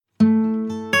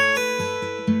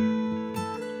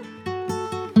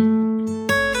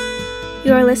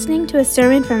You are listening to a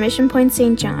sermon from Mission Point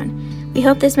St. John. We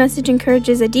hope this message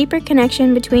encourages a deeper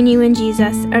connection between you and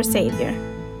Jesus, our Savior.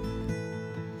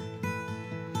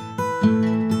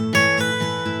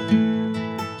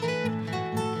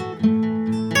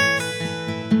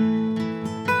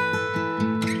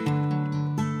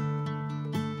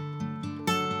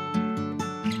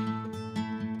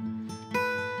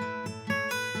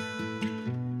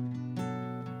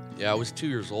 Yeah, I was 2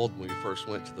 years old when we first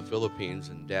went to the Philippines,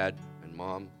 and Dad and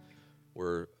Mom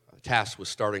were tasked with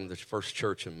starting the first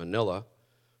church in Manila.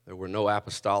 There were no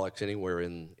apostolics anywhere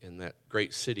in that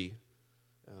great city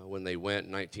when they went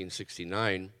in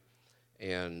 1969,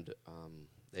 and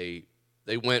they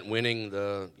went winning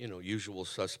the usual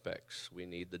suspects. We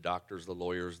need the doctors, the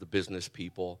lawyers, the business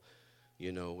people.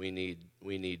 We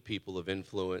need people of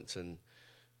influence, and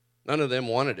none of them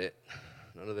wanted it.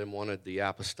 None of them wanted the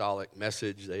apostolic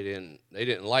message. They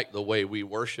didn't like the way we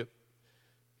worship,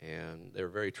 and they're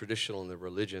very traditional in their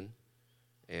religion.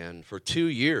 And for 2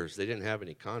 years, they didn't have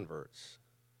any converts.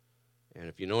 And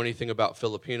if you know anything about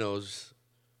Filipinos,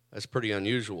 that's pretty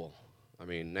unusual. I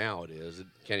mean, now it is. I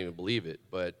can't even believe it.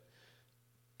 But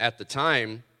at the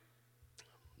time,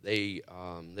 they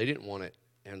didn't want it.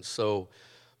 And so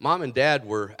Mom and Dad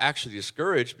were actually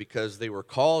discouraged because they were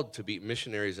called to be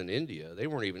missionaries in India. They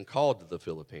weren't even called to the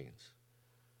Philippines.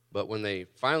 But when they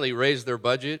finally raised their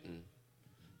budget and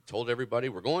told everybody,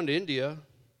 we're going to India,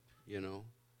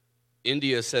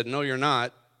 India said, no, you're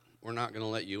not. We're not going to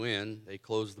let you in. They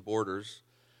closed the borders.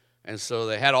 And so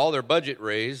they had all their budget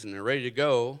raised, and they're ready to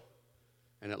go.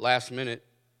 And at last minute,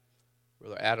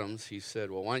 Brother Adams, he said,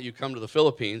 well, why don't you come to the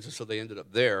Philippines? And so they ended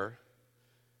up there.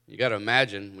 You got to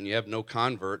imagine when you have no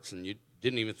converts and you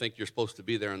didn't even think you're supposed to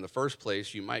be there in the first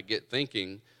place, you might get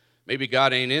thinking, maybe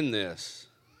God ain't in this.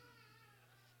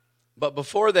 But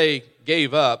before they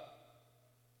gave up,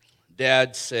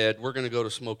 Dad said, we're going to go to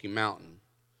Smoky Mountain.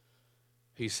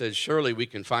 He said, surely we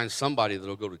can find somebody that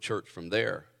will go to church from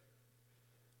there.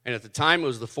 And at the time, it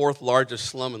was the fourth largest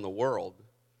slum in the world.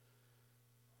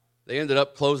 They ended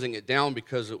up closing it down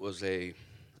because it was a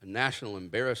national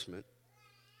embarrassment.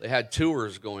 They had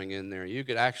tours going in there. You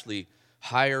could actually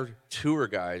hire tour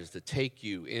guides to take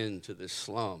you into this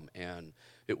slum. And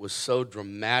it was so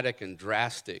dramatic and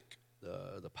drastic,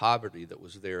 the poverty that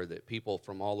was there, that people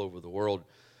from all over the world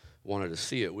wanted to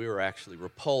see it. We were actually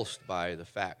repulsed by the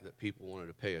fact that people wanted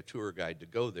to pay a tour guide to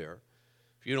go there.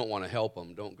 If you don't want to help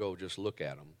them, don't go, just look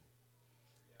at them.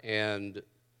 And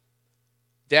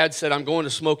Dad said, I'm going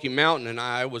to Smoky Mountain, and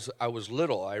I was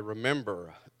little. I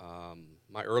remember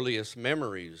my earliest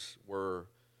memories were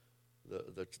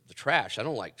the trash. I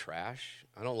don't like trash.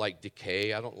 I don't like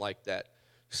decay. I don't like that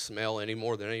smell any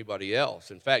more than anybody else.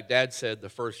 In fact, Dad said the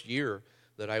first year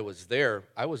that I was there,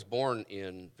 I was born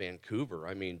in Vancouver.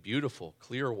 I mean, beautiful,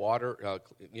 clear water,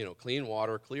 clean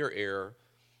water, clear air.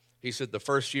 He said the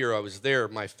first year I was there,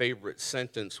 my favorite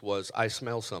sentence was, I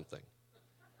smell something.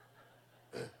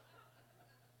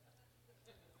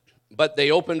 But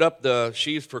they opened up the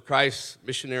Sheaves for Christ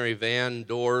missionary van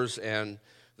doors, and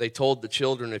they told the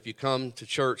children, if you come to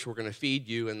church, we're going to feed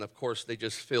you. And, of course, they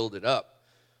just filled it up.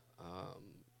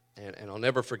 And I'll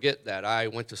never forget that. I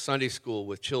went to Sunday school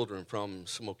with children from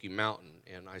Smoky Mountain,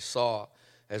 and I saw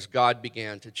as God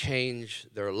began to change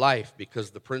their life because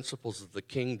the principles of the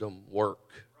kingdom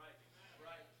work.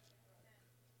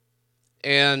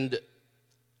 And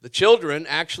the children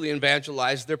actually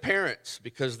evangelized their parents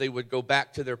because they would go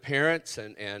back to their parents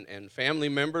and family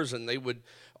members, and they would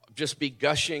just be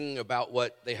gushing about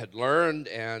what they had learned.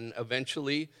 And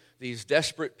eventually, these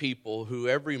desperate people who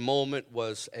every moment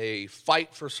was a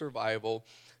fight for survival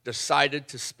decided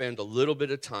to spend a little bit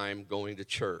of time going to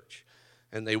church.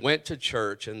 And they went to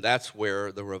church, and that's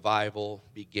where the revival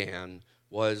began,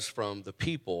 was from the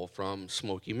people from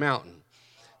Smoky Mountain.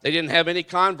 They didn't have any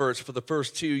converts for the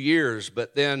first 2 years,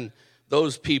 but then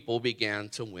those people began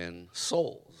to win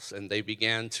souls, and they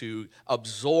began to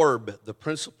absorb the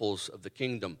principles of the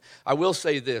kingdom. I will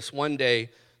say this, one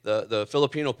day, the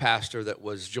Filipino pastor that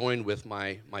was joined with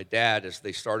my dad as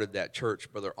they started that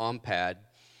church, Brother Ompad,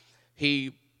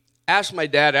 he asked my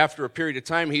dad after a period of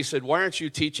time, he said, why aren't you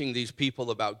teaching these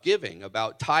people about giving,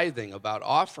 about tithing, about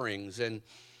offerings? And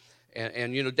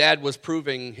Dad was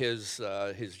proving his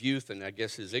youth and I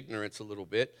guess his ignorance a little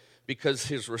bit, because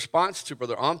his response to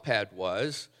Brother Ompad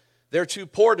was, they're too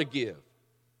poor to give.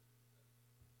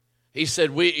 He said,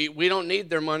 we don't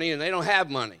need their money and they don't have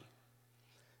money.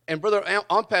 And Brother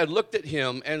Ompad looked at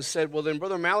him and said, well then,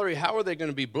 Brother Mallory, how are they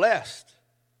going to be blessed?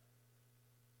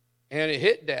 And it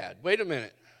hit Dad, wait a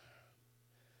minute.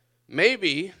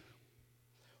 Maybe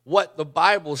what the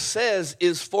Bible says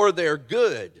is for their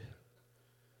good.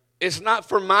 It's not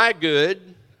for my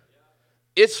good.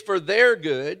 It's for their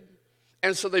good.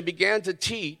 And so they began to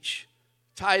teach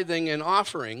tithing and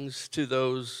offerings to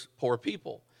those poor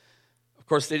people. Of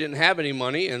course, they didn't have any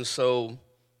money, and so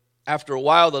after a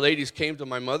while, the ladies came to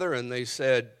my mother and they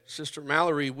said, Sister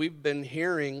Mallory, we've been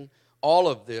hearing all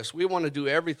of this. We want to do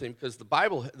everything because the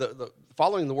Bible,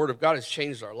 following the Word of God has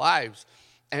changed our lives.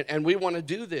 And we want to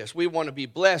do this. We want to be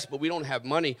blessed, but we don't have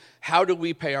money. How do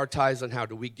we pay our tithes and how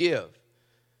do we give?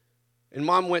 And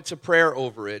Mom went to prayer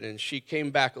over it, and she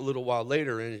came back a little while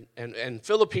later. And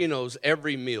Filipinos,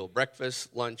 every meal,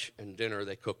 breakfast, lunch, and dinner,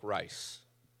 they cook rice.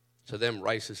 To them,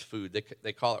 rice is food.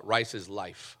 They call it rice is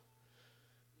life.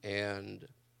 And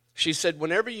she said,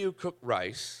 whenever you cook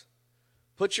rice,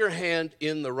 put your hand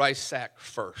in the rice sack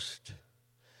first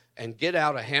and get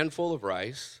out a handful of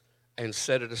rice and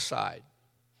set it aside.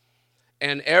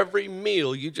 And every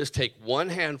meal, you just take one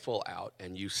handful out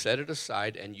and you set it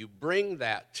aside and you bring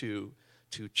that to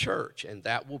church, and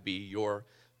that will be your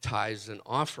tithes and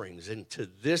offerings. And to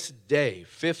this day,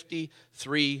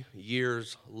 53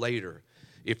 years later,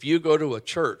 if you go to a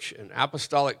church, an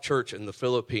apostolic church in the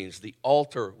Philippines, the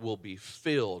altar will be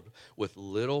filled with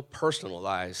little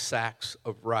personalized sacks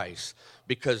of rice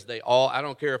because they all, I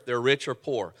don't care if they're rich or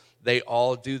poor, they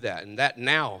all do that. And that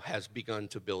now has begun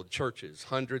to build churches,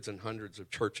 hundreds and hundreds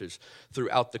of churches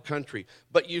throughout the country.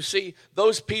 But you see,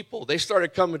 those people, they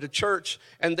started coming to church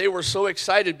and they were so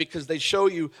excited because they'd show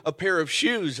you a pair of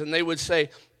shoes and they would say,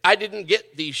 I didn't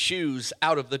get these shoes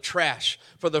out of the trash.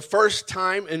 For the first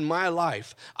time in my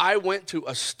life, I went to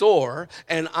a store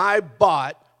and I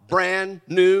bought brand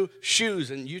new shoes.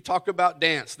 And you talk about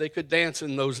dance. They could dance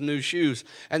in those new shoes.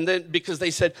 And then because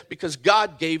they said, because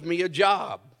God gave me a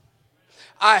job.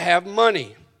 I have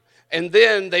money. And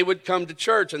then they would come to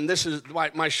church, and this is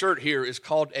why my shirt here is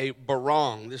called a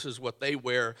barong. This is what they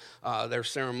wear, their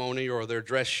ceremony or their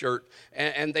dress shirt.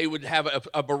 And they would have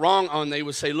a barong on. They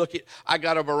would say, look, I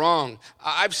got a barong.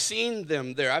 I've seen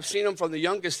them there. I've seen them from the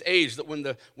youngest age, that when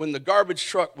the garbage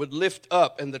truck would lift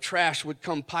up and the trash would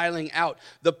come piling out,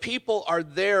 the people are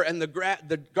there and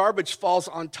the garbage falls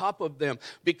on top of them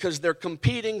because they're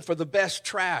competing for the best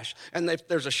trash. And if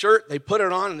there's a shirt, they put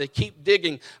it on and they keep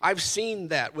digging. I've seen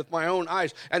that with my own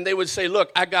eyes. And they would say,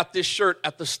 look, I got this shirt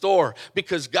at the store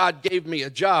because God gave me a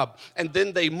job. And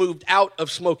then they moved out of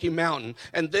Smoky Mountain.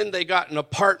 And then they got an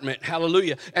apartment.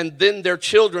 Hallelujah. And then their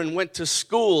children went to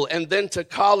school and then to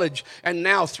college. And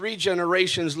now 3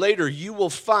 generations later, you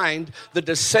will find the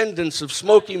descendants of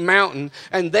Smoky Mountain.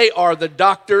 And they are the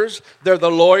doctors, they're the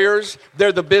lawyers,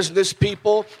 they're the business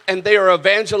people, and they are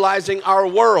evangelizing our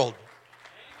world.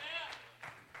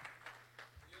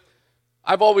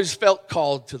 I've always felt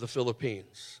called to the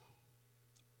Philippines.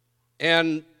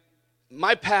 And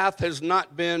my path has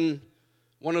not been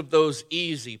one of those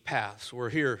easy paths where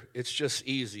here, it's just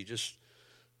easy. Just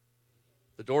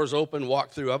the door's open,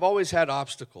 walk through. I've always had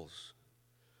obstacles.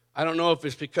 I don't know if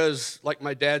it's because, like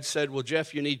my dad said, well,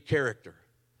 Jeff, you need character.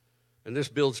 And this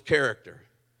builds character.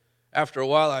 After a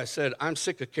while, I said, I'm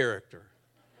sick of character.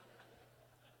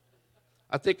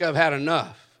 I think I've had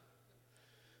enough.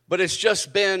 But it's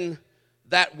just been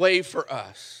that way for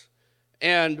us.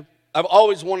 And I've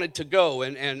always wanted to go,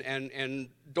 and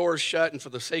doors shut, and for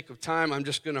the sake of time, I'm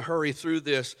just going to hurry through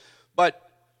this. But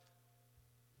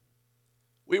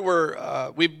we've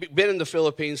been in the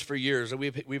Philippines for years, and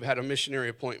we've had a missionary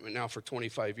appointment now for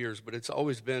 25 years, but it's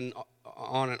always been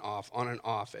on and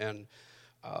off. And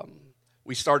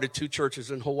we started 2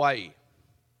 churches in Hawaii.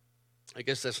 I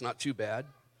guess that's not too bad,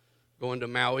 going to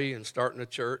Maui and starting a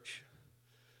church.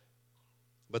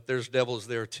 But there's devils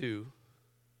there too.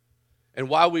 And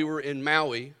while we were in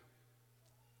Maui,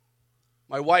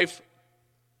 my wife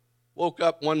woke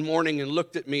up one morning and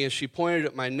looked at me and she pointed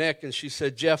at my neck and she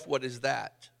said, Jeff, what is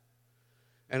that?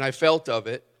 And I felt of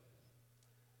it,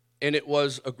 and it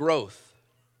was a growth.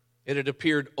 It had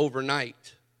appeared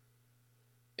overnight.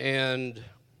 And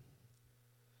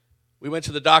we went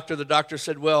to the doctor. The doctor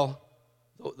said, well,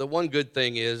 the one good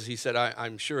thing is, he said,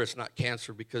 I'm sure it's not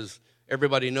cancer because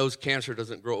everybody knows cancer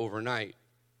doesn't grow overnight.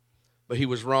 But he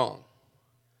was wrong.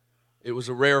 It was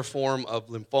a rare form of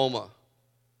lymphoma.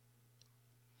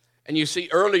 And you see,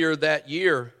 earlier that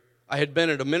year, I had been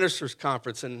at a ministers'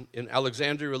 conference in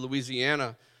Alexandria,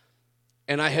 Louisiana,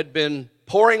 and I had been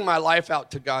pouring my life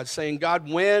out to God, saying, God,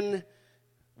 when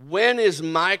is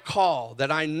my call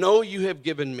that I know you have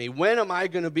given me? When am I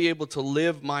going to be able to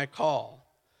live my call?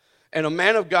 And a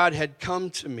man of God had come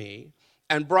to me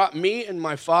and brought me and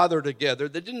my father together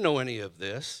that didn't know any of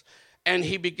this. And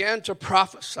he began to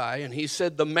prophesy, and he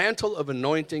said, the mantle of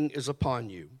anointing is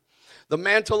upon you. The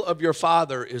mantle of your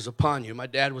father is upon you. My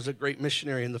dad was a great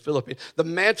missionary in the Philippines. The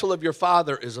mantle of your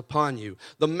father is upon you.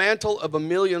 The mantle of a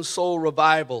million soul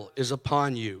revival is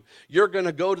upon you. You're going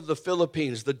to go to the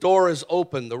Philippines. The door is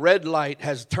open. The red light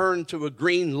has turned to a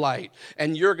green light.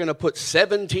 And you're going to put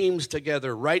 7 teams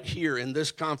together right here in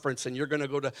this conference. And you're going to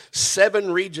go to 7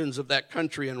 regions of that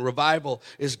country. And revival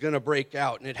is going to break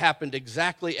out. And it happened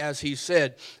exactly as he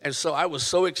said. And so I was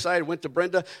so excited. Went to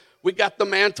Brenda. We got the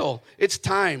mantle. It's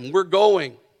time. We're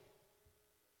going.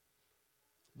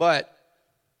 But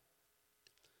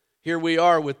here we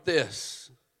are with this.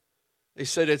 They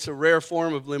said it's a rare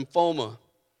form of lymphoma,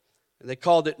 and they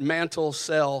called it mantle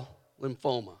cell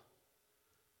lymphoma.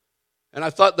 And I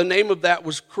thought the name of that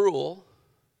was cruel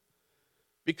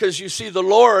because, you see, the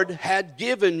Lord had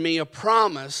given me a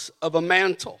promise of a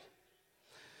mantle.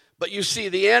 But you see,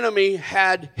 the enemy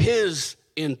had his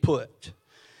input.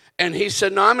 And he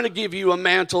said, no, I'm going to give you a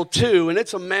mantle too, and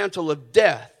it's a mantle of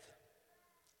death.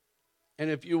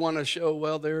 And if you want to show,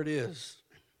 well, there it is.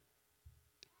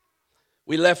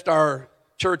 We left our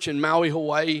church in Maui,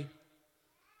 Hawaii,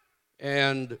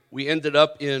 and we ended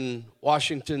up in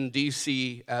Washington,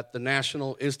 D.C. at the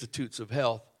National Institutes of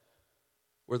Health,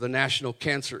 where the National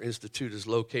Cancer Institute is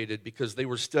located, because they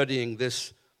were studying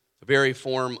this very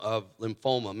form of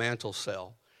lymphoma, mantle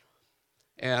cell.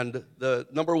 And the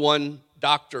number one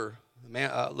doctor,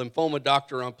 lymphoma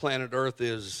doctor on planet Earth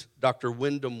is Dr.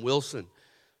 Wyndham Wilson.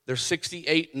 There's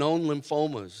 68 known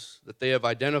lymphomas that they have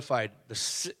identified. The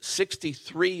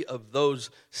 63 of those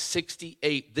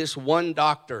 68, this one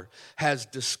doctor has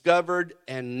discovered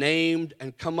and named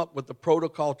and come up with the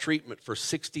protocol treatment for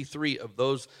 63 of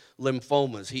those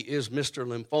lymphomas. He is Mr.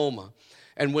 Lymphoma.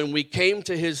 And when we came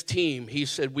to his team, he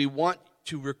said, we want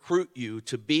to recruit you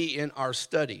to be in our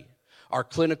study, our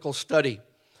clinical study.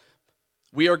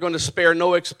 We are going to spare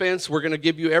no expense. We're going to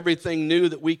give you everything new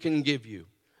that we can give you.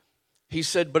 He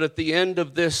said, but at the end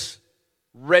of this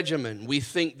regimen, we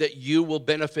think that you will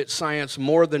benefit science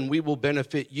more than we will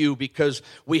benefit you, because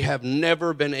we have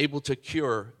never been able to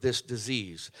cure this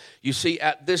disease. You see,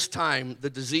 at this time, the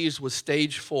disease was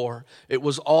stage 4. It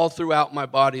was all throughout my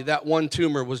body. That one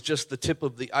tumor was just the tip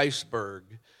of the iceberg.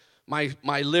 My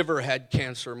liver had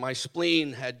cancer. My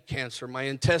spleen had cancer. My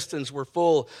intestines were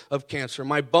full of cancer.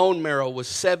 My bone marrow was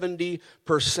 70%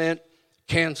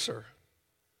 cancer.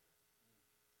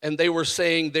 And they were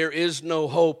saying there is no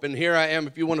hope. And here I am.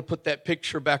 If you want to put that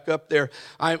picture back up there,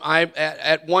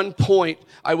 at one point,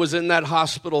 I was in that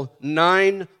hospital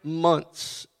 9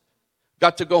 months.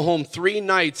 Got to go home 3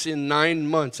 nights in 9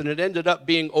 months, and it ended up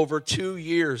being over 2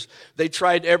 years. They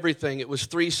tried everything. It was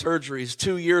 3 surgeries,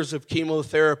 2 years of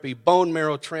chemotherapy, bone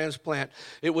marrow transplant.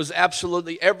 It was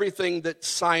absolutely everything that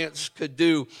science could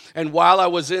do. And while I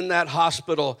was in that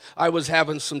hospital, I was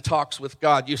having some talks with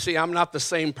God. You see, I'm not the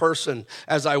same person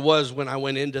as I was when I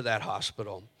went into that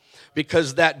hospital,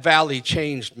 because that valley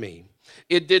changed me.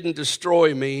 It didn't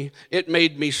destroy me. It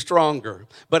made me stronger.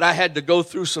 But I had to go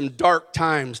through some dark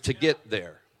times to get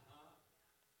there.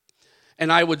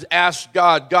 And I would ask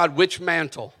God, which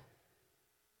mantle?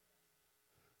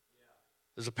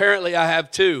 Because apparently I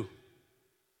have 2.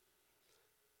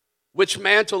 Which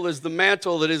mantle is the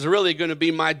mantle that is really going to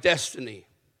be my destiny?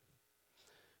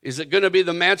 Is it going to be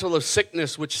the mantle of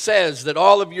sickness, which says that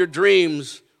all of your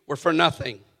dreams were for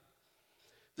nothing?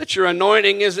 That your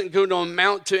anointing isn't going to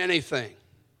amount to anything?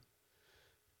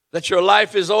 That your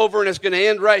life is over and it's going to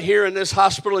end right here in this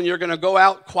hospital and you're going to go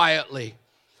out quietly?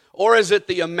 Or is it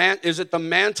the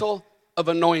mantle of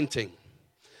anointing?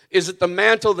 Is it the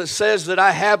mantle that says that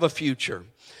I have a future?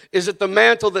 Is it the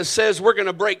mantle that says we're going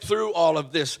to break through all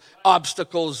of this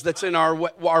obstacles that's in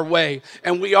our way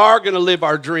and we are going to live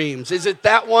our dreams? Is it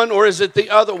that one or is it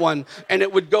the other one? And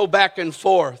it would go back and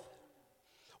forth.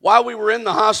 While we were in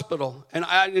the hospital, and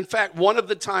in fact, one of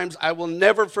the times I will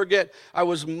never forget, I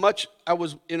was in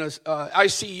a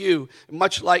ICU,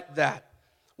 much like that,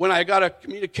 when I got a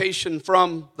communication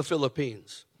from the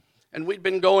Philippines. And we'd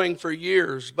been going for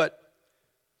years, but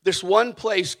this one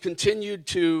place continued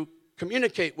to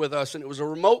communicate with us, and it was a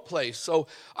remote place. So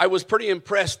I was pretty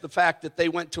impressed the fact that they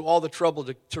went to all the trouble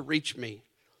to reach me.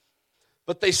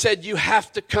 But they said, you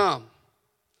have to come.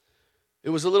 It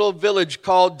was a little village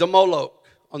called Damolok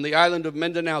on the island of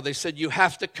Mindanao. They said, you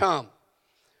have to come.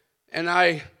 And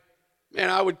I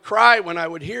would cry when I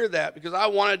would hear that, because I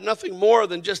wanted nothing more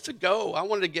than just to go. I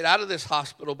wanted to get out of this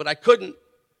hospital, but I couldn't.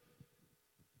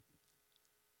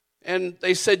 And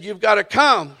they said, you've got to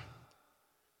come.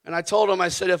 And I told them, I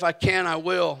said, if I can, I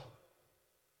will.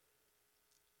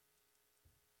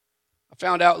 I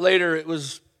found out later it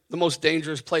was the most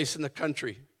dangerous place in the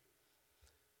country.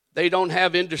 They don't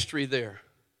have industry there.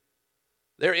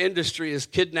 Their industry is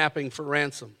kidnapping for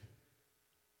ransom.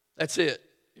 That's it.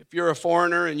 If you're a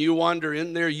foreigner and you wander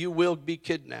in there, you will be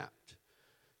kidnapped.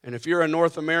 And if you're a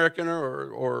North American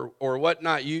or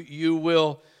whatnot, you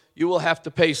will have to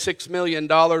pay $6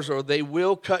 million or they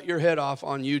will cut your head off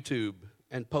on YouTube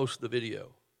and post the video.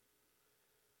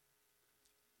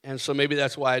 And so maybe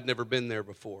that's why I'd never been there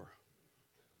before.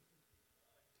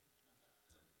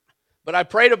 But I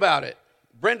prayed about it.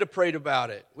 Brenda prayed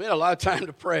about it. We had a lot of time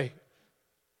to pray.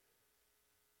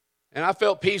 And I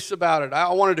felt peace about it.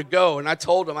 I wanted to go, and I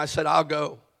told him, I said, I'll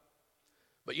go.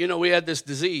 But we had this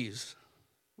disease.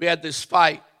 We had this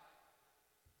fight.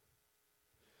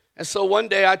 And so one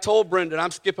day I told Brenda, and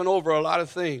I'm skipping over a lot of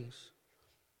things.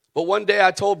 But one day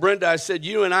I told Brenda, I said,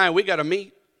 you and we got to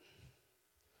meet.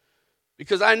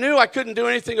 Because I knew I couldn't do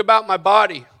anything about my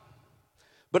body.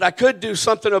 But I could do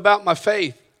something about my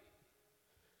faith.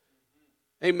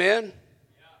 Amen?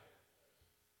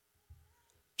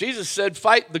 Jesus said,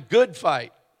 fight the good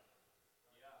fight.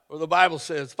 Or the Bible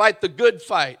says, fight the good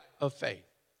fight of faith.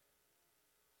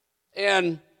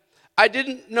 And I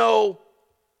didn't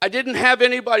have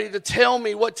anybody to tell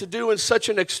me what to do in such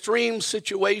an extreme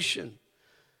situation.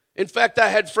 In fact, I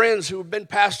had friends who have been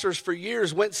pastors for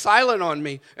years, went silent on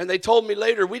me, and they told me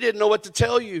later, we didn't know what to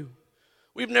tell you.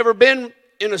 We've never been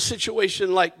in a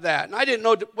situation like that. And I didn't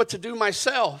know what to do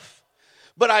myself.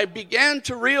 But I began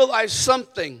to realize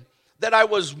something, that I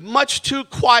was much too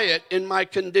quiet in my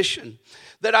condition,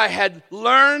 that I had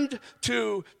learned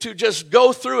to just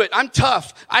go through it. I'm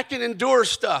tough. I can endure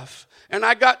stuff. And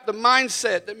I got the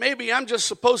mindset that maybe I'm just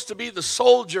supposed to be the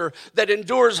soldier that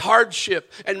endures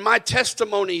hardship. And my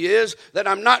testimony is that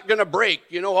I'm not going to break,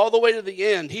 all the way to the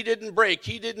end. He didn't break.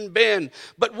 He didn't bend.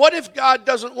 But what if God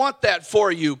doesn't want that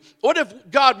for you? What if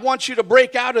God wants you to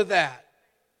break out of that?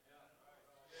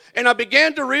 And I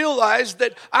began to realize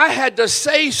that I had to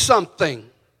say something,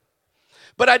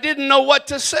 but I didn't know what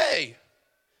to say.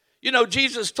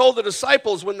 Jesus told the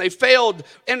disciples when they failed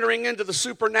entering into the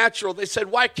supernatural, they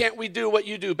said, why can't we do what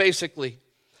you do, basically?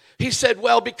 He said,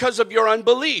 well, because of your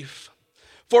unbelief.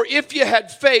 For if you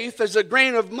had faith as a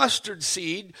grain of mustard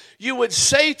seed, you would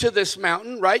say to this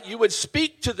mountain, right? You would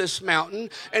speak to this mountain.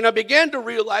 And I began to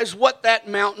realize what that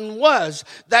mountain was.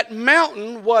 That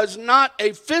mountain was not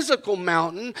a physical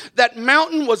mountain. That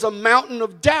mountain was a mountain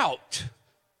of doubt.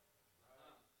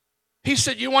 He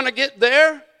said, you want to get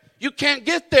there? You can't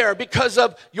get there because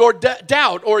of your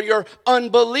doubt or your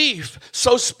unbelief.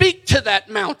 So speak to that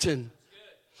mountain.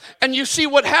 And you see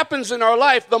what happens in our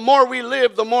life, the more we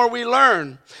live, the more we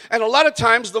learn. And a lot of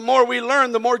times, the more we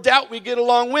learn, the more doubt we get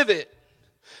along with it.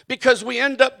 Because we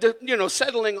end up,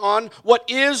 settling on what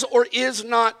is or is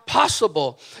not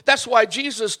possible. That's why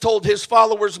Jesus told his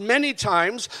followers many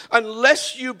times,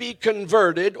 unless you be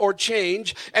converted or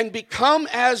change and become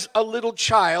as a little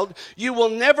child, you will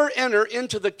never enter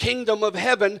into the kingdom of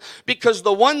heaven, because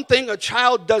the one thing a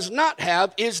child does not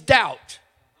have is doubt.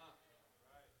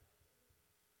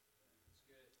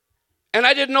 And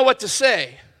I didn't know what to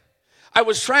say. I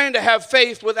was trying to have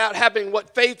faith without having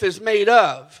what faith is made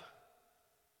of.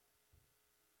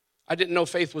 I didn't know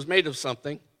faith was made of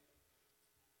something.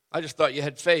 I just thought you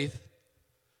had faith.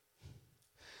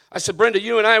 I said, Brenda,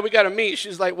 you and we got to meet.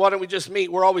 She's like, why don't we just meet?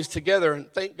 We're always together.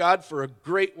 And thank God for a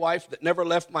great wife that never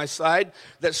left my side,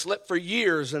 that slept for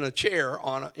years in a chair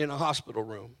in a hospital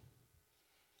room.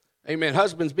 Amen.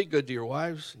 Husbands, be good to your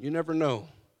wives. You never know.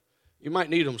 You might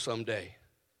need them someday.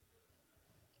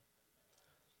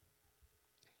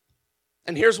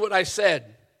 And here's what I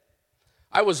said.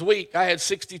 I was weak. I had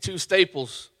 62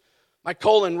 staples. My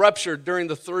colon ruptured during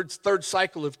the third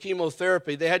cycle of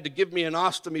chemotherapy. They had to give me an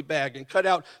ostomy bag and cut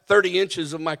out 30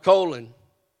 inches of my colon.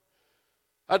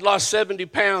 I'd lost 70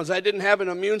 pounds. I didn't have an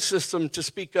immune system to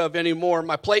speak of anymore.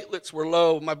 My platelets were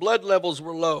low. My blood levels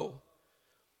were low.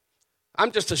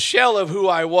 I'm just a shell of who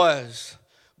I was,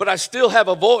 but I still have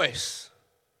a voice.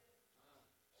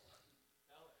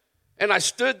 And I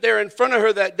stood there in front of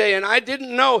her that day, and I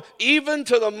didn't know, even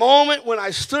to the moment when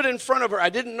I stood in front of her, I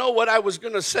didn't know what I was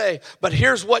going to say. But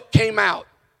here's what came out.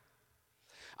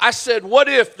 I said, what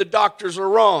if the doctors are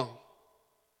wrong?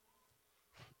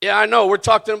 Yeah, I know. We're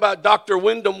talking about Dr.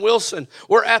 Wyndham Wilson.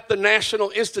 We're at the National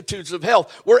Institutes of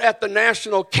Health. We're at the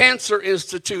National Cancer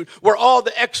Institute, where all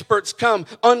the experts come.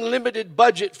 Unlimited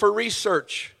budget for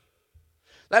research.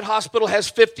 That hospital has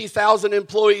 50,000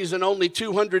 employees and only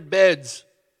 200 beds.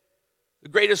 The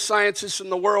greatest scientists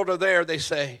in the world are there, they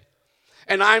say.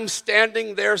 And I'm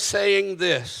standing there saying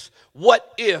this.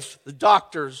 What if the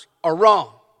doctors are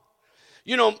wrong?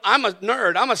 I'm a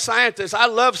nerd. I'm a scientist. I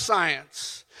love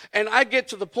science. And I get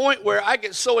to the point where I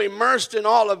get so immersed in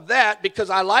all of that because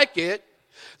I like it.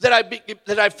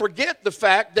 that I forget the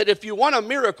fact that if you want a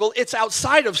miracle, it's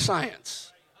outside of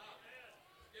science.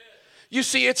 You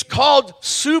see, it's called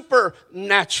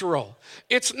supernatural.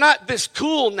 It's not this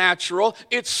cool natural,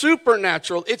 it's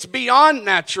supernatural. It's beyond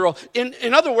natural.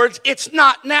 In other words, it's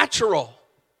not natural.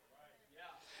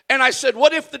 And I said,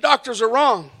 what if the doctors are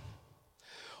wrong?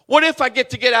 What if I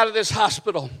get out of this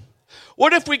hospital?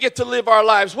 What if we get to live our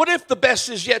lives? What if the best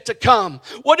is yet to come?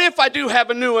 What if I do have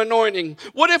a new anointing?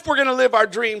 What if we're going to live our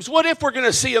dreams? What if we're going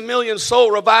to see 1 million soul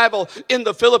revival in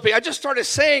the Philippines? I just started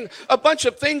saying a bunch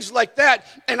of things like that,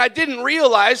 and I didn't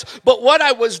realize, but what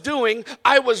I was doing,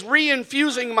 I was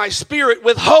reinfusing my spirit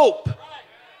with hope.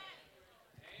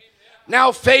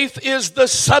 Now faith is the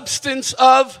substance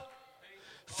of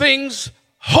things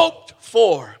hoped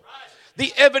for.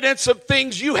 The evidence of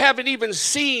things you haven't even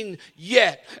seen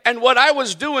yet. And what I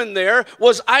was doing there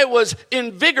was I was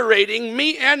invigorating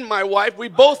me and my wife. We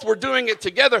both were doing it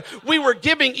together. We were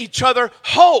giving each other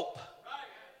hope.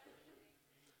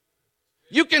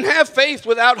 You can have faith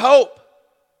without hope.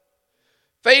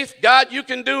 Faith, God, you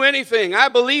can do anything. I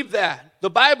believe that. The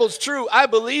Bible's true. I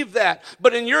believe that.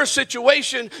 But in your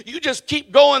situation, you just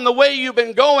keep going the way you've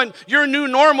been going. Your new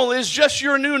normal is just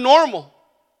your new normal.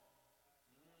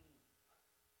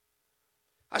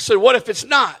 I said, what if it's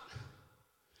not?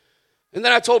 And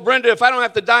then I told Brenda, if I don't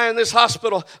have to die in this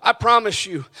hospital, I promise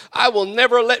you, I will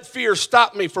never let fear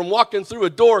stop me from walking through a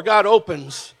door God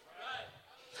opens.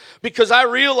 Because I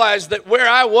realized that where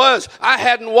I was, I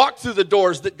hadn't walked through the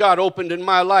doors that God opened in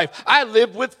my life. I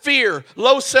lived with fear,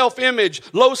 low self-image,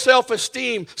 low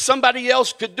self-esteem. Somebody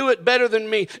else could do it better than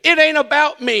me. It ain't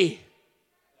about me.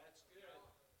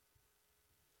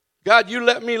 God, you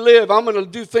let me live. I'm going to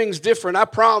do things different, I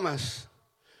promise.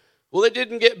 Well, it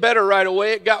didn't get better right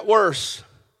away. It got worse.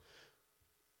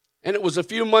 And it was a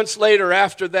few months later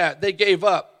after that, they gave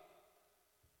up.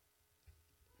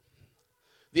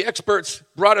 The experts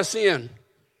brought us in,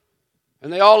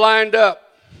 and they all lined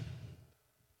up.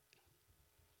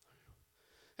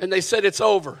 And they said, it's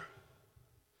over.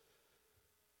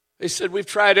 They said, we've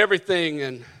tried everything,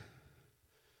 and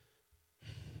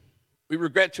we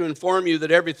regret to inform you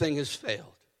that everything has failed.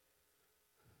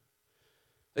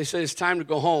 They said, it's time to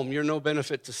go home. You're no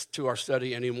benefit to our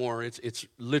study anymore. It's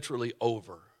literally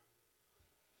over.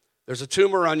 There's a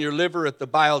tumor on your liver at the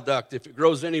bile duct. If it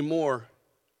grows any more,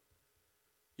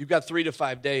 you've got 3 to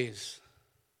 5 days.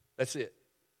 That's it.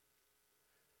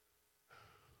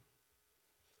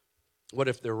 What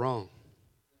if they're wrong?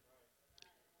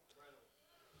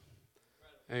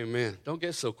 Amen. Don't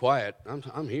get so quiet.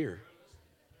 I'm here.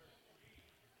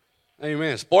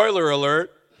 Amen. Spoiler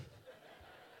alert.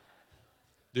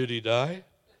 Did he die?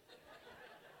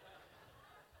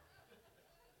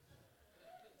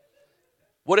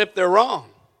 What if they're wrong?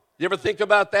 You ever think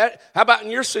about that? How about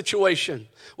in your situation?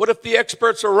 What if the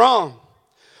experts are wrong?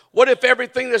 What if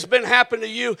everything that's been happening to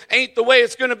you ain't the way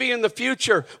it's going to be in the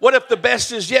future? What if the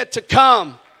best is yet to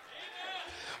come?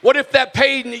 What if that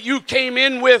pain that you came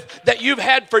in with that you've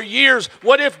had for years,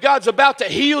 what if God's about to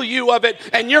heal you of it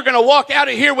and you're going to walk out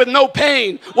of here with no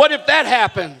pain? What if that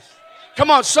happens? Come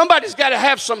on, somebody's got to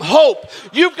have some hope.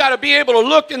 You've got to be able to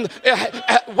look and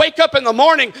wake up in the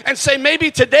morning and say, maybe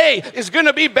today is going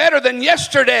to be better than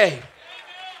yesterday.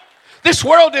 This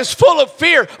world is full of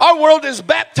fear. Our world is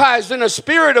baptized in a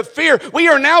spirit of fear. We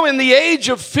are now in the age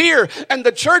of fear, and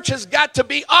the church has got to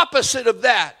be opposite of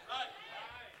that.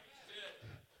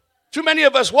 Too many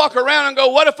of us walk around and go,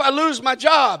 what if I lose my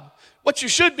job? What you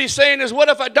should be saying is, what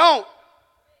if I don't?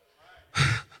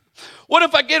 What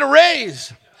if I get a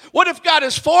raise? What if God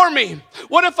is for me?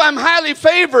 What if I'm highly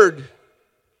favored?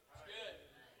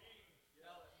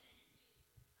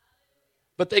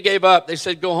 But they gave up. They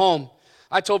said, go home.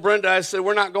 I told Brenda, I said,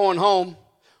 we're not going home.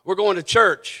 We're going to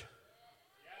church.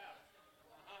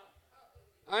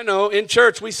 I know, in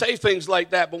church we say things like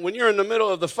that, but when you're in the middle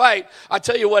of the fight, I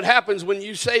tell you what happens when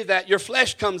you say that. Your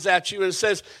flesh comes at you and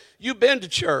says, you've been to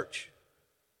church.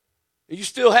 You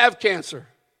still have cancer.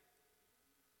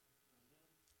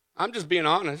 I'm just being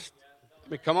honest. I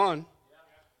mean, come on.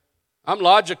 I'm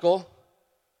logical.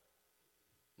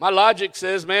 My logic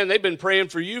says, man, they've been praying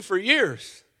for you for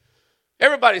years.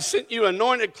 Everybody sent you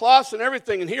anointed cloths and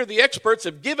everything, and here the experts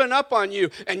have given up on you,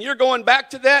 and you're going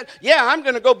back to that? Yeah, I'm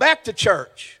going to go back to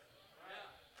church.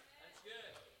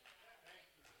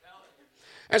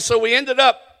 And so we ended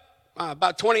up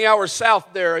about 20 hours south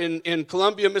there in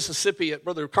Columbia, Mississippi at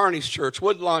Brother Carney's church,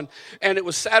 Woodlawn. And it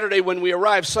was Saturday when we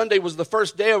arrived. Sunday was the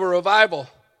first day of a revival.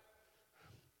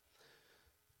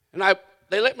 And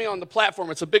they let me on the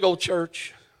platform. It's a big old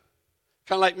church,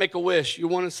 kind of like Make-A-Wish. You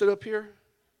want to sit up here?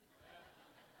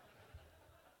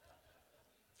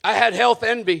 I had health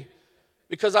envy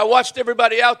because I watched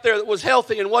everybody out there that was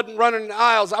healthy and wasn't running the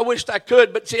aisles. I wished I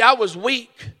could, but see, I was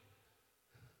weak.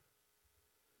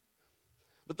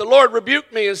 But the Lord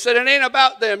rebuked me and said, it ain't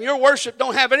about them. Your worship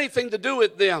don't have anything to do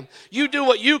with them. You do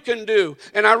what you can do.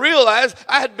 And I realized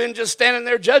I had been just standing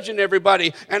there judging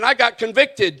everybody, and I got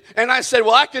convicted. And I said,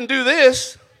 well, I can do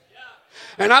this.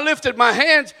 And I lifted my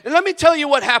hands. And let me tell you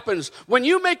what happens. When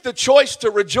you make the choice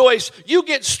to rejoice, you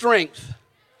get strength.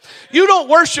 You don't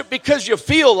worship because you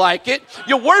feel like it.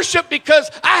 You worship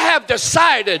because I have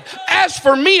decided, as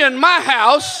for me and my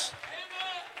house,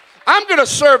 I'm going to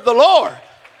serve the Lord.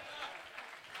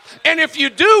 And if you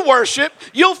do worship,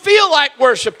 you'll feel like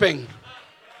worshiping.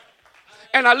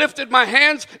 And I lifted my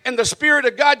hands, and the Spirit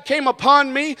of God came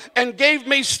upon me and gave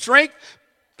me strength.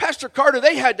 Pastor Carter,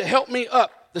 they had to help me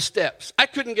up the steps. I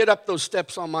couldn't get up those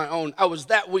steps on my own. I was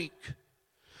that weak.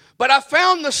 But I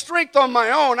found the strength on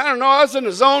my own. I don't know, I was in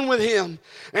the zone with him.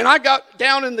 And I got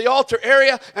down in the altar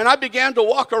area, and I began to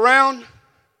walk around.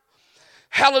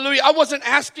 Hallelujah. I wasn't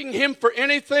asking him for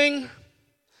anything.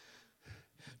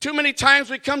 Too many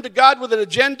times we come to God with an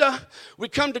agenda. We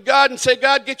come to God and say,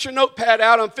 God, get your notepad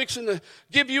out. I'm fixing to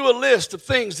give you a list of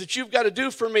things that you've got to do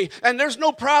for me. And there's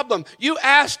no problem. You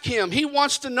ask him. He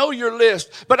wants to know your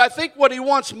list. But I think what he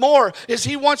wants more is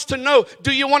he wants to know,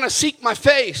 do you want to seek my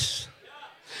face?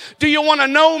 Do you want to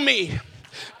know me?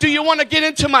 Do you want to get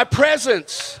into my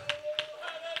presence?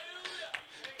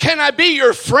 Can I be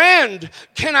your friend?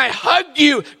 Can I hug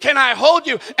you? Can I hold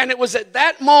you? And it was at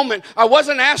that moment, I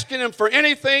wasn't asking him for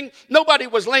anything. Nobody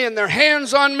was laying their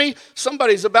hands on me.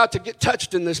 Somebody's about to get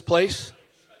touched in this place.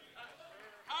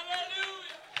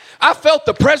 I felt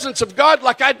the presence of God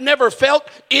like I'd never felt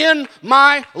in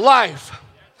my life.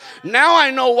 Now I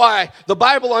know why the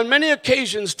Bible on many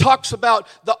occasions talks about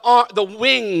the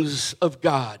wings of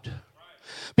God.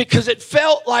 Because it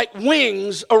felt like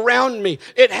wings around me.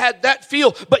 It had that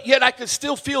feel, but yet I could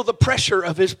still feel the pressure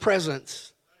of his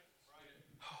presence.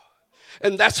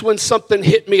 And that's when something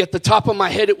hit me at the top of my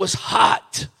head. It was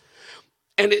hot.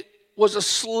 And it was a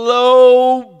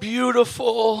slow,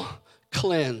 beautiful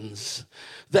cleanse.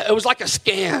 It was like a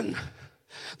scan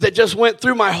that just went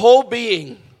through my whole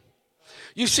being.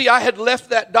 You see, I had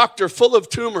left that doctor full of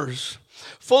tumors,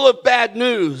 full of bad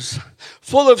news,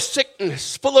 full of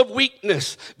sickness, full of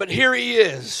weakness. But here he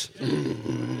is.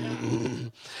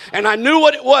 And I knew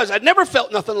what it was. I'd never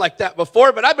felt nothing like that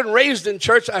before, but I've been raised in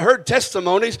church. I heard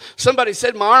testimonies. Somebody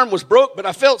said my arm was broke, but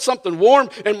I felt something warm,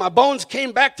 and my bones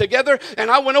came back together.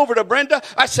 And I went over to Brenda.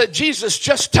 I said, Jesus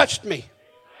just touched me.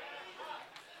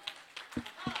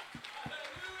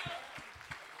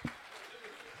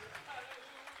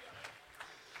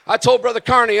 I told Brother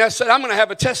Carney, I said, I'm going to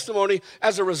have a testimony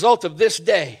as a result of this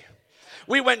day.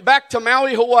 We went back to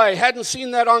Maui, Hawaii. Hadn't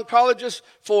seen that oncologist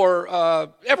for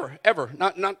ever,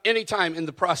 not any time in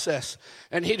the process.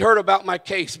 And he'd heard about my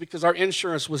case because our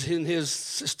insurance was in his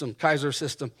system, Kaiser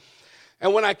system.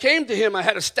 And when I came to him, I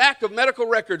had a stack of medical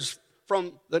records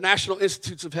from the National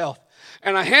Institutes of Health.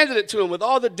 And I handed it to him with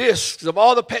all the discs of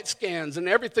all the PET scans and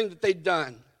everything that they'd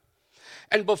done.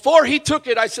 And before he took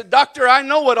it, I said, Doctor, I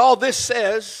know what all this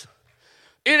says.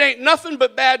 It ain't nothing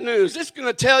but bad news. It's going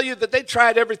to tell you that they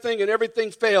tried everything and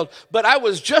everything failed. But I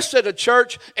was just at a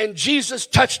church and Jesus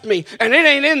touched me. And it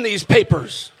ain't in these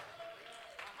papers.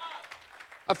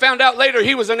 I found out later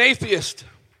he was an atheist.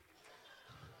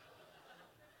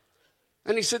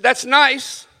 And he said, that's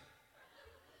nice.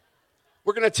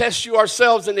 We're going to test you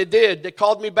ourselves. And they did. They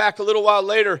called me back a little while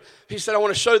later. He said, I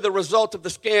want to show you the result of the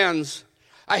scans.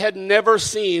 I had never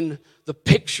seen the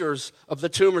pictures of the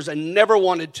tumors. I never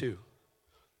wanted to.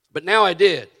 But now I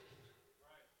did.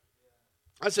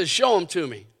 I said, show them to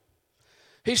me.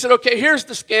 He said, okay, here's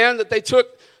the scan that they took,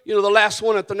 the last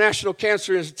one at the National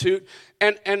Cancer Institute.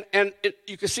 And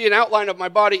you can see an outline of my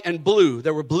body and blue.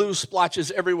 There were blue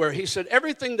splotches everywhere. He said,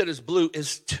 everything that is blue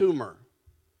is tumor.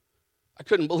 I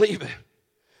couldn't believe it.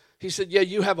 He said, yeah,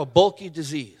 you have a bulky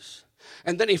disease.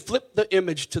 And then he flipped the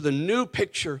image to the new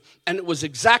picture, and it was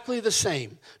exactly the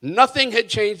same. Nothing had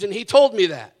changed, and he told me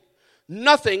that.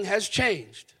 Nothing has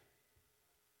changed.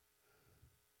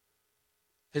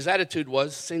 His attitude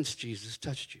was, since Jesus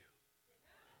touched you.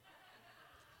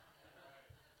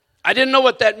 I didn't know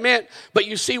what that meant, but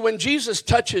you see, when Jesus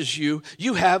touches you,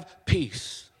 you have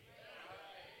peace.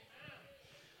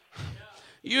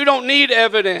 You don't need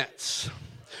evidence.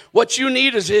 What you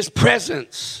need is his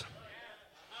presence.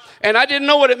 And I didn't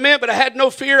know what it meant, but I had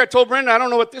no fear. I told Brenda, I don't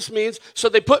know what this means. So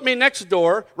they put me next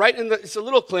door, right in it's a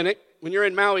little clinic. When you're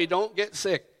in Maui, don't get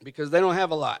sick because they don't have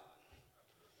a lot.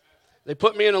 They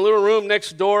put me in a little room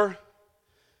next door.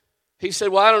 He said,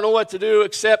 well, I don't know what to do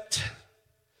except,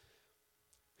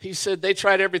 he said they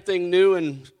tried everything new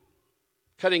and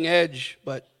cutting edge,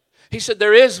 but he said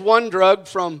there is one drug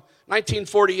from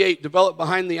 1948 developed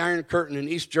behind the Iron Curtain in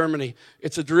East Germany.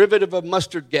 It's a derivative of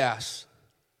mustard gas.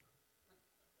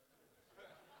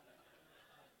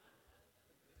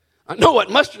 I know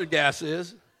what mustard gas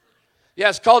is. Yeah,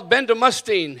 it's called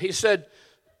bendamustine. He said,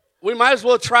 we might as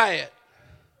well try it.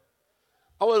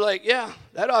 I was like, yeah,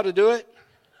 that ought to do it.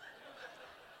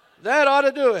 That ought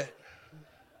to do it.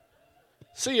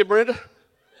 See you, Brenda.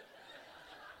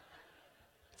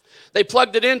 They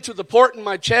plugged it into the port in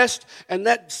my chest, and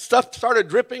that stuff started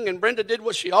dripping, and Brenda did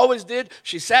what she always did.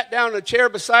 She sat down in a chair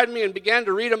beside me and began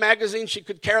to read a magazine she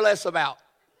could care less about.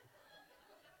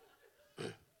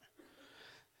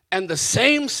 And the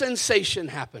same sensation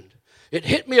happened. It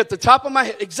hit me at the top of my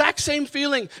head, exact same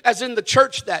feeling as in the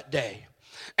church that day.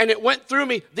 And it went through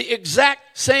me, the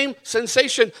exact same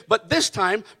sensation. But this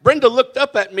time, Brenda looked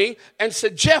up at me and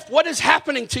said, Jeff, what is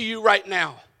happening to you right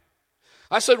now?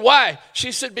 I said, why?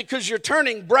 She said, because you're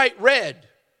turning bright red.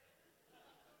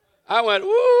 I went,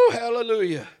 ooh,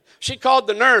 hallelujah. She called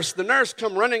the nurse. The nurse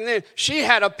come running in. She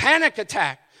had a panic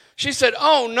attack. She said,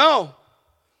 oh, no,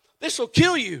 this will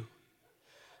kill you.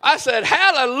 I said,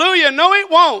 hallelujah, no,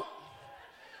 it won't.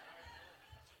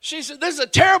 She said, this is a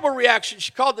terrible reaction.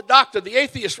 She called the doctor, the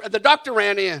atheist. The doctor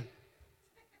ran in.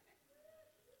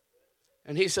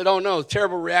 And he said, oh, no,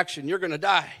 terrible reaction. You're going to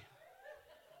die.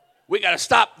 We got to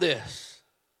stop this.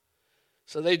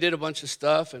 So they did a bunch of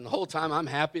stuff, and the whole time I'm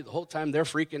happy. The whole time they're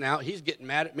freaking out. He's getting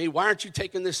mad at me. Why aren't you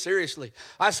taking this seriously?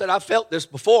 I said, I felt this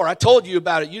before. I told you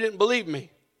about it. You didn't believe me.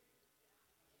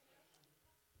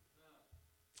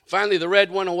 Finally, the red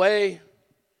went away.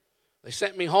 They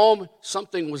sent me home.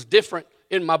 Something was different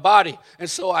in my body. And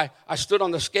so I stood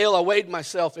on the scale. I weighed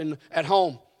myself at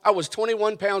home. I was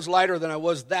 21 pounds lighter than I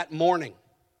was that morning.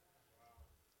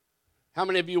 How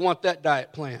many of you want that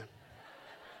diet plan?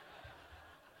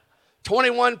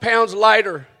 21 pounds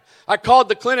lighter. I called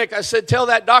the clinic. I said, tell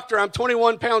that doctor I'm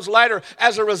 21 pounds lighter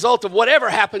as a result of whatever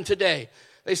happened today.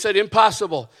 They said,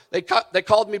 impossible. They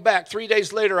called me back. 3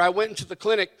 days later, I went into the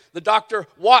clinic. The doctor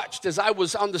watched as I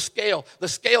was on the scale. The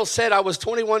scale said I was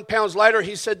 21 pounds lighter.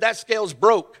 He said, that scale's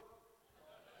broke.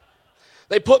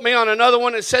 They put me on another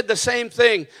one and said the same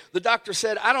thing. The doctor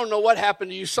said, I don't know what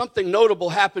happened to you. Something notable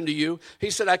happened to you.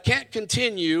 He said, I can't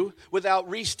continue without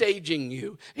restaging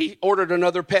you. He ordered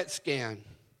another PET scan.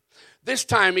 This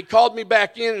time, he called me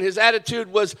back in, and his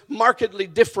attitude was markedly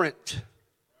different.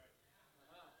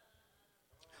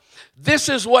 This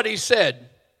is what he said.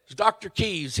 It's Dr.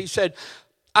 Keys. He said,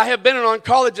 I have been an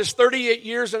oncologist 38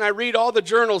 years, and I read all the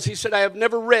journals. He said, I have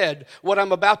never read what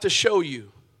I'm about to show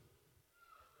you.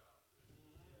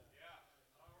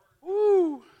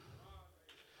 Woo.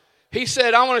 He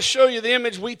said, I want to show you the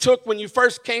image we took when you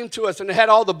first came to us, and it had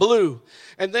all the blue.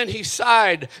 And then he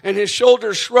sighed, and his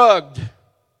shoulders shrugged.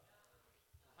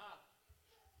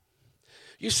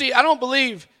 You see, I don't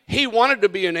believe he wanted to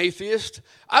be an atheist.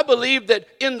 I believe that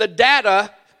in the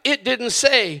data, it didn't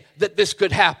say that this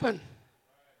could happen.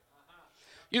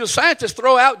 You know, scientists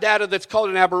throw out data that's called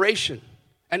an aberration,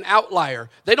 an outlier.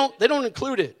 They don't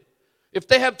include it. If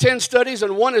they have 10 studies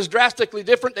and one is drastically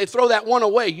different, they throw that one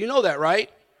away. You know that, right?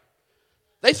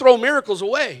 They throw miracles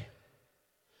away.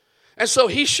 And so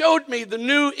he showed me the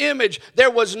new image. There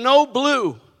was no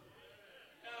blue.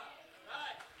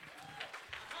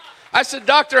 I said,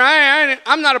 doctor,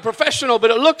 I'm not a professional,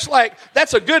 but it looks like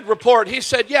that's a good report. He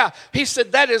said, yeah. He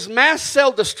said, that is mass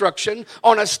cell destruction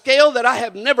on a scale that I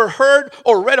have never heard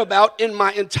or read about in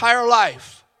my entire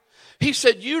life. He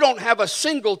said, you don't have a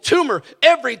single tumor.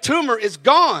 Every tumor is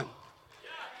gone.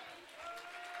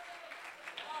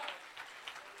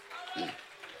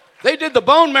 They did the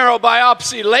bone marrow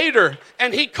biopsy later,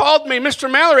 and he called me,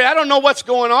 Mr. Mallory, I don't know what's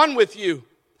going on with you.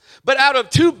 But out of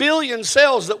 2 billion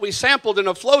cells that we sampled in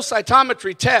a flow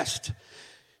cytometry test,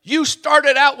 you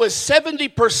started out with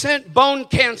 70% bone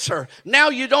cancer. Now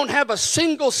you don't have a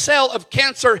single cell of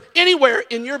cancer anywhere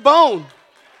in your bone.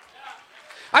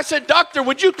 I said, doctor,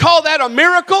 would you call that a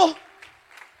miracle?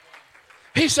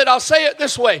 He said, I'll say it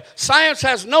this way. Science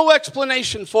has no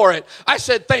explanation for it. I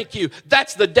said, thank you.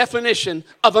 That's the definition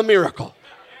of a miracle.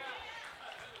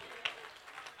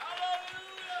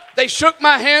 They shook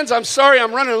my hands. I'm sorry,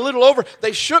 I'm running a little over.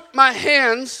 They shook my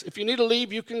hands. If you need to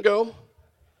leave, you can go.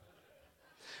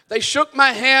 They shook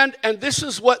my hand, and this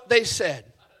is what they said.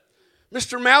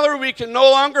 Mr. Mallory, we can no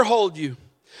longer hold you.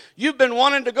 You've been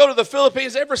wanting to go to the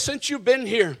Philippines ever since you've been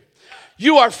here.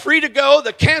 You are free to go.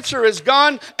 The cancer is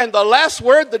gone. And the last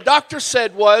word the doctor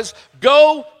said was,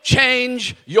 go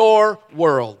change your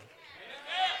world.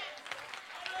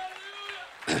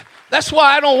 That's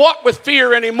why I don't walk with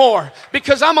fear anymore,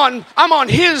 because I'm on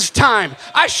his time.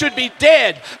 I should be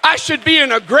dead. I should be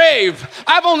in a grave.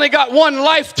 I've only got one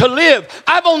life to live.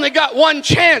 I've only got one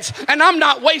chance, and I'm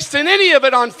not wasting any of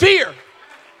it on fear.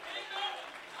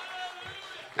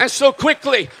 And so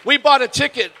quickly, we bought a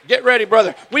ticket. Get ready,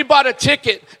 brother. We bought a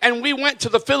ticket, and we went to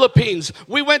the Philippines.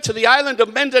 We went to the island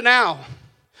of Mindanao.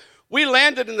 We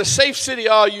landed in the safe city.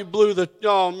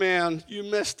 Oh, man, you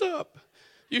messed up.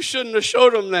 You shouldn't have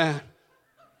showed him that.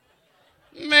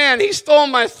 Man, he stole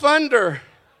my thunder.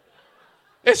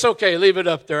 It's okay. Leave it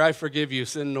up there. I forgive you.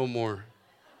 Sin no more.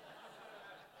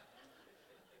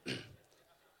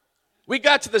 We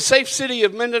got to the safe city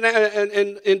of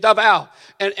Mindanao in Davao,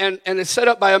 and it's set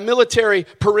up by a military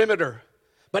perimeter.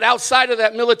 But outside of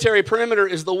that military perimeter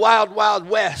is the wild, wild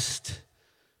west.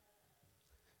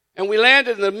 And we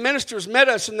landed, and the ministers met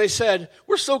us, and they said,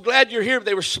 "We're so glad you're here."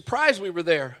 They were surprised we were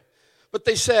there. But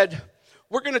they said,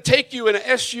 "We're going to take you in an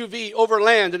SUV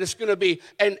overland, and it's going to be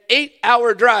an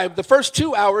 8-hour drive. The first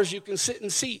 2 hours, you can sit in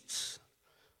seats."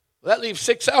 Well, that leaves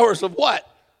 6 hours of what?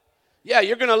 Yeah,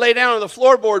 you're going to lay down on the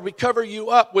floorboard. We cover you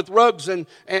up with rugs and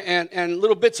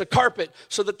little bits of carpet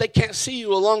so that they can't see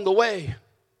you along the way,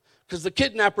 because the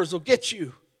kidnappers will get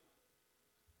you.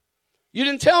 You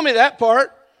didn't tell me that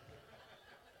part.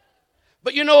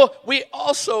 But we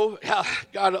also,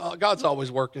 God's always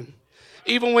working.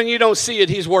 Even when you don't see it,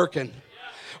 he's working.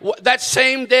 That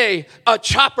same day, a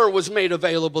chopper was made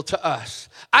available to us.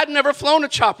 I'd never flown a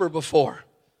chopper before.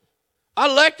 I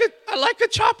like it. I like a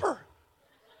chopper.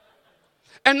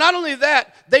 And not only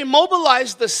that, they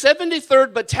mobilized the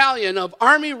 73rd Battalion of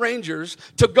Army Rangers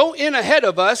to go in ahead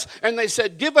of us, and they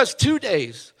said, "Give us 2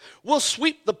 days. We'll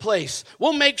sweep the place.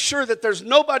 We'll make sure that there's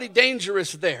nobody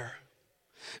dangerous there.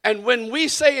 And when we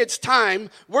say it's time,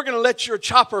 we're going to let your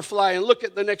chopper fly." And look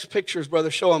at the next pictures,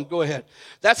 brother. Show them. Go ahead.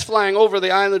 That's flying over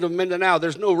the island of Mindanao.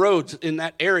 There's no roads in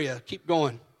that area. Keep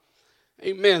going.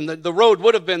 Amen. The road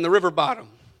would have been the river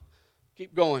bottom.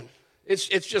 Keep going. It's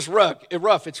just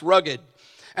rough. It's rugged.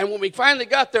 And when we finally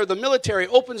got there, the military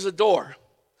opens the door.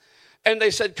 And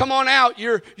they said, "Come on out.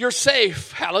 You're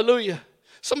safe." Hallelujah.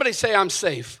 Somebody say, "I'm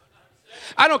safe."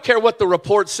 I don't care what the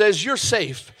report says. You're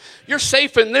safe. You're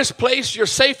safe in this place. You're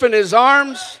safe in his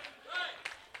arms.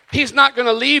 He's not going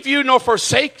to leave you nor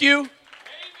forsake you.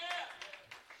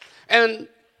 And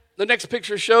the next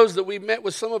picture shows that we met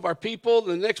with some of our people.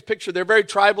 The next picture, they're very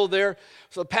tribal there.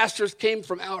 So the pastors came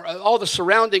from all the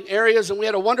surrounding areas, and we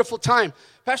had a wonderful time.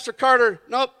 Pastor Carter,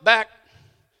 nope, back.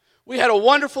 We had a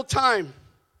wonderful time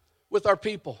with our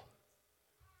people.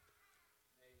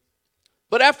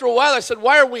 But after a while, I said,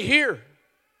 "Why are we here?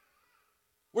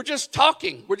 We're just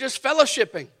talking. We're just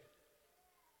fellowshipping."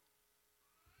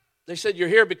 They said, "You're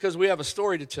here because we have a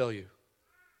story to tell you."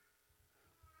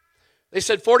 They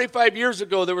said 45 years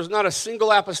ago, there was not a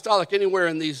single apostolic anywhere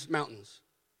in these mountains.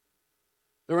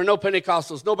 There were no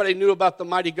Pentecostals. Nobody knew about the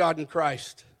mighty God in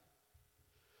Christ.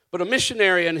 But a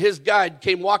missionary and his guide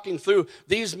came walking through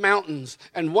these mountains,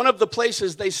 and one of the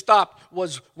places they stopped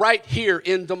was right here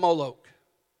in Demolok.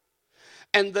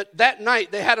 And that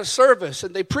night, they had a service,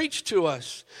 and they preached to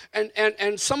us.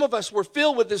 And some of us were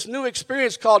filled with this new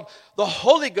experience called the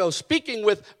Holy Ghost, speaking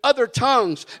with other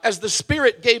tongues as the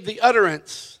Spirit gave the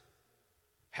utterance.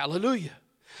 Hallelujah.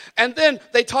 And then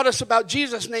they taught us about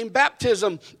Jesus' name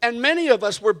baptism, and many of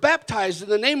us were baptized in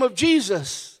the name of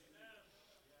Jesus.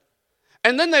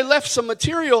 And then they left some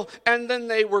material, and then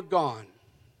they were gone.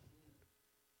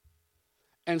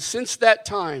 And since that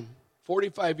time,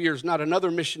 45 years, not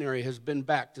another missionary has been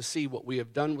back to see what we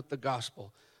have done with the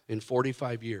gospel in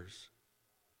 45 years.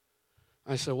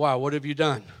 I said, "Wow, what have you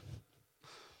done?"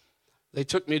 They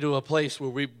took me to a place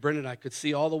where Brent and I could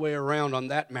see all the way around. On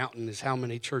that mountain is how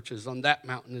many churches. On that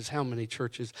mountain is how many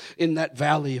churches. In that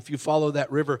valley, if you follow that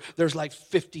river, there's like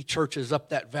 50 churches up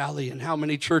that valley, and how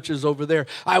many churches over there.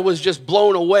 I was just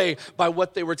blown away by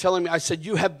what they were telling me. I said,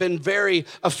 "You have been very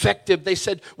effective." They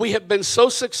said, "We have been so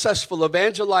successful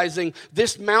evangelizing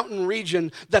this mountain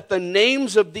region that the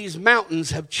names of these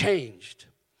mountains have changed.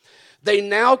 They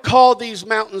now call these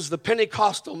mountains the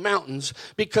Pentecostal mountains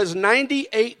because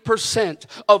 98%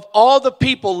 of all the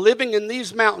people living in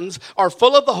these mountains are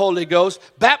full of the Holy Ghost,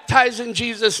 baptized in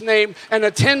Jesus' name, and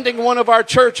attending one of our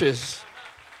churches."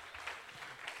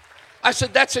 I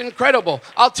said, "That's incredible.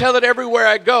 I'll tell it everywhere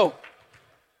I go."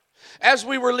 As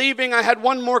we were leaving, I had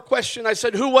one more question. I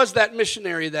said, "Who was that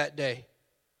missionary that day?"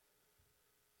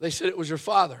 They said, "It was your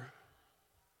father."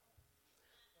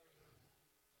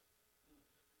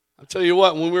 I'll tell you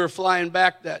what, when we were flying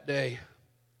back that day,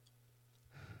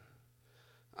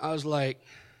 I was like,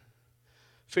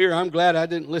 "Fear, I'm glad I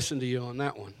didn't listen to you on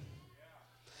that one."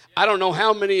 I don't know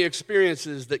how many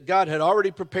experiences that God had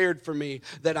already prepared for me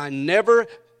that I never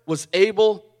was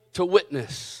able to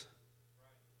witness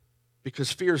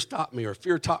because fear stopped me or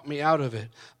fear talked me out of it.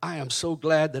 I am so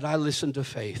glad that I listened to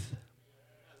faith.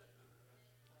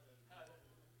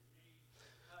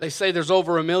 They say there's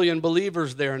over 1 million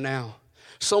believers there now.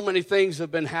 So many things have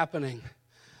been happening.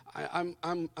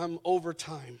 I'm over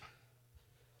time.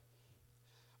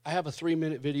 I have a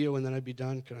 3-minute video and then I'd be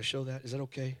done. Can I show that? Is that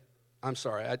okay? I'm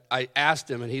sorry. I asked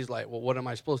him and he's like, well, what am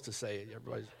I supposed to say?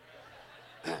 Everybody's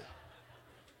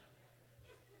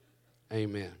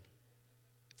Amen.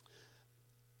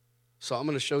 So I'm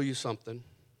going to show you something.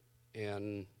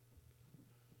 And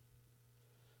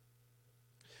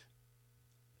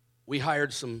we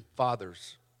hired some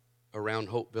fathers around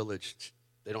Hope Village.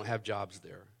 They don't have jobs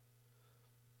there.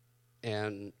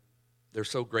 And they're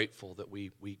so grateful that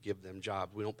we give them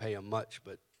jobs. We don't pay them much,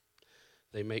 but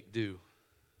they make do.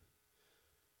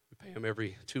 We pay them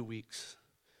every 2 weeks.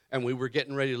 And we were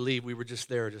getting ready to leave. We were just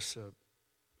there just a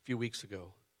few weeks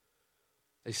ago.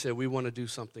 They said, we want to do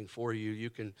something for you.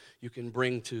 You can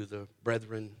bring to the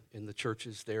brethren in the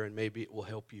churches there, and maybe it will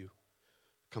help you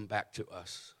come back to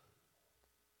us.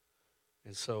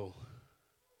 And so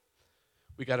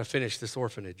we got to finish this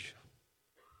orphanage.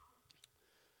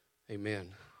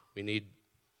 Amen. We need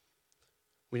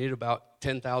about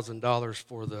 $10,000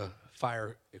 for the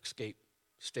fire escape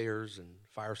stairs and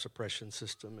fire suppression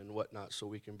system and whatnot so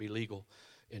we can be legal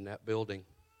in that building.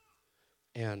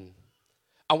 And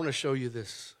I want to show you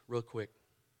this real quick.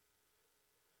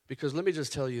 Because let me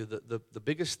just tell you that the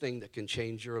biggest thing that can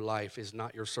change your life is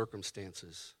not your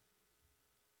circumstances.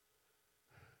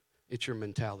 It's your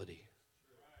mentality.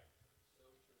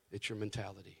 It's your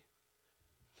mentality.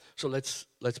 So let's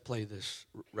play this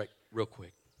real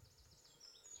quick.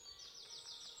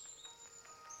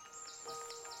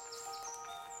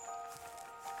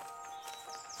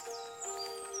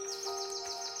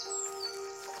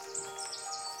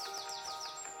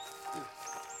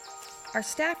 Our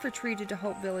staff retreated to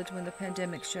Hope Village when the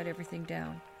pandemic shut everything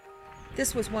down.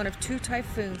 This was one of 2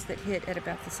 typhoons that hit at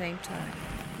about the same time.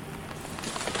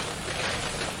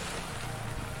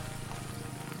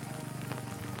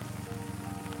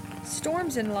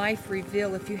 Storms in life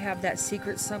reveal if you have that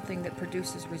secret something that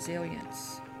produces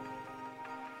resilience.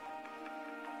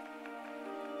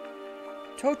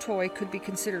 Totoi could be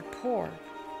considered poor,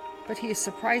 but he is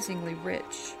surprisingly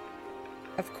rich.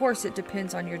 Of course, it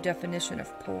depends on your definition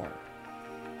of poor.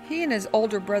 He and his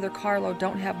older brother Carlo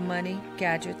don't have money,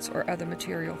 gadgets, or other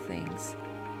material things.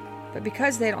 But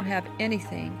because they don't have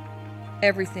anything,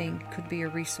 everything could be a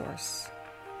resource.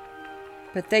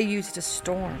 But they used a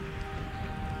storm.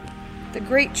 The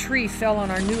great tree fell on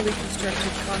our newly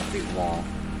constructed concrete wall,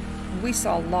 and we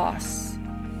saw loss.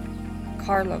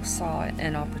 Carlo saw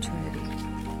an opportunity.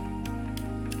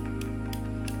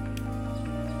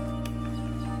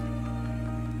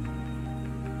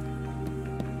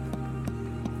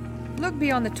 Look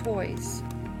beyond the toys.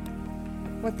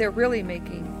 What they're really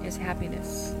making is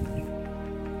happiness.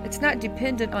 It's not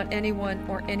dependent on anyone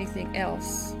or anything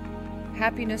else.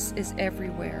 Happiness is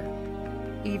everywhere,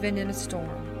 even in a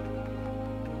storm.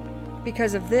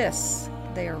 Because of this,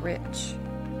 they are rich.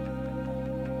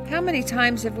 How many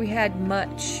times have we had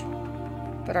much,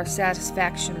 but our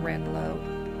satisfaction ran low?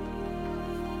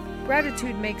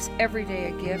 Gratitude makes every day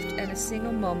a gift, and a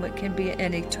single moment can be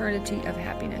an eternity of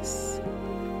happiness.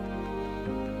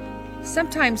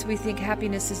 Sometimes we think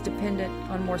happiness is dependent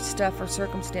on more stuff or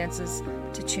circumstances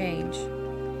to change.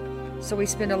 So we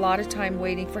spend a lot of time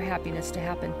waiting for happiness to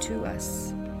happen to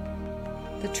us.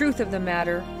 The truth of the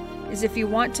matter is if you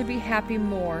want to be happy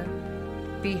more,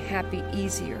 be happy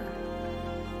easier.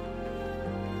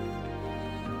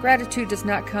 Gratitude does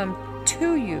not come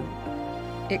to you,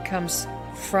 it comes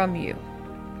from you.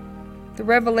 The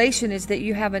revelation is that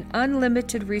you have an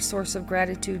unlimited resource of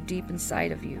gratitude deep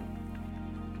inside of you.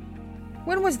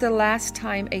 When was the last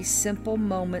time a simple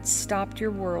moment stopped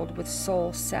your world with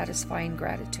soul-satisfying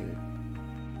gratitude?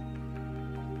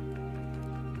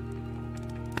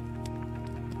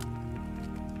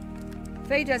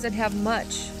 Faye doesn't have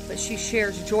much, but she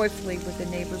shares joyfully with the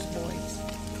neighbor's boys.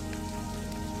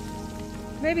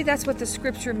 Maybe that's what the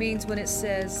scripture means when it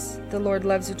says, "The Lord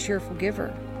loves a cheerful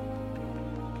giver."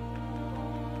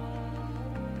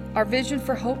 Our vision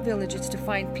for Hope Village is to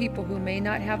find people who may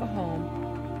not have a home,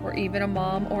 or even a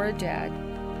mom or a dad,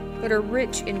 but are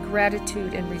rich in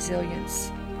gratitude and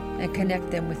resilience, and connect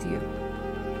them with you.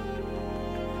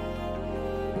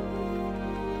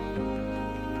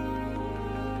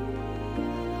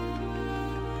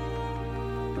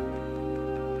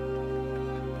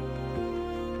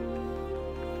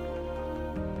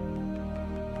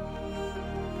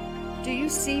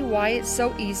 see why it's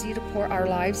so easy to pour our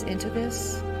lives into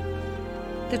this?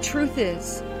 The truth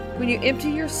is, when you empty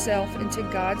yourself into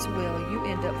God's will, you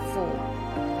end up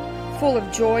full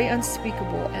of joy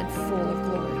unspeakable and full of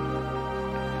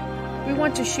glory. We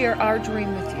want to share our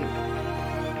dream with you.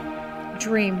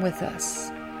 Dream with us.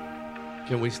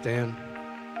 Can we stand?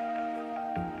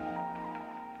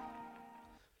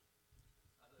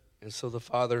 And so the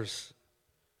fathers,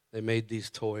 they made these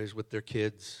toys with their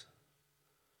kids.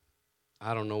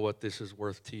 I don't know what this is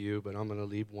worth to you, but I'm going to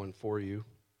leave one for you.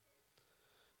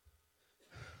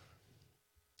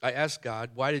 I asked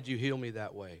God, why did you heal me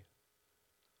that way?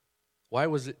 Why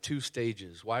was it 2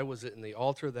 stages? Why was it in the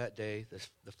altar that day,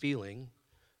 the feeling,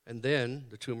 and then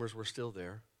the tumors were still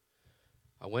there?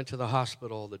 I went to the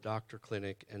hospital, the doctor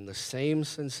clinic, and the same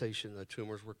sensation, the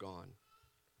tumors were gone.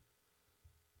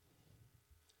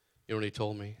 You know what he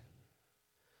told me?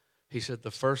 He said,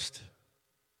 the first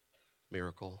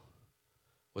miracle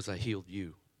was I healed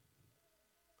you.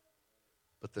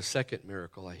 But the second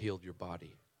miracle, I healed your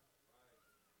body.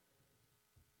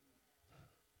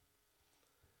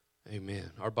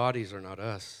 Amen. Our bodies are not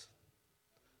us.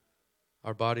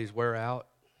 Our bodies wear out,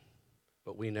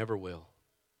 but we never will.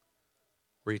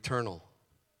 We're eternal.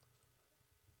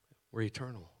 We're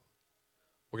eternal.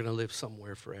 We're going to live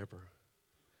somewhere forever.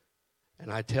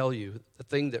 And I tell you, the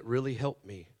thing that really helped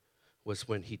me was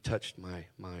when he touched my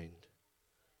mind.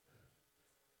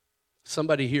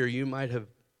 Somebody here, you might have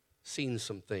seen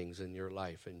some things in your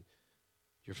life, and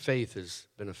your faith has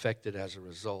been affected as a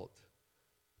result.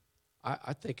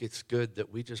 I think it's good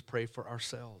that we just pray for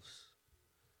ourselves.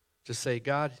 Just say,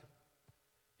 God,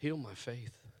 heal my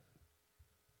faith.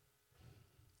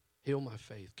 Heal my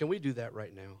faith. Can we do that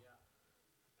right now?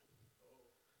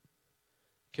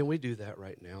 Can we do that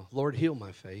right now? Lord, heal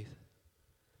my faith.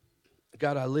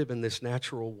 God, I live in this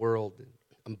natural world.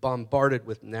 I'm bombarded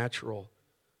with natural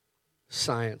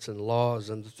science and laws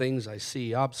and the things I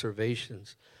see,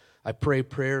 observations. I pray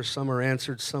prayers. Some are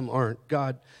answered, some aren't.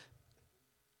 God,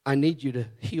 I need you to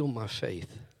heal my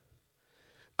faith.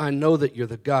 I know that you're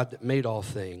the God that made all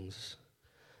things.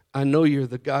 I know you're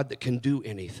the God that can do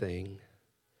anything.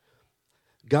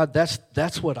 God,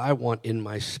 that's what I want in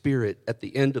my spirit at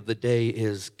the end of the day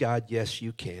is, God, yes,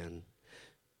 you can.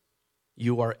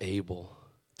 You are able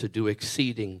to do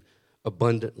exceeding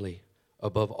abundantly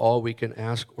above all we can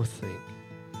ask or think.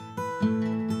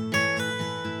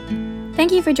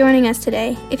 Thank you for joining us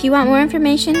today. If you want more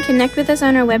information, connect with us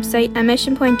on our website at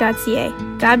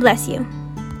missionpoint.ca. God bless you.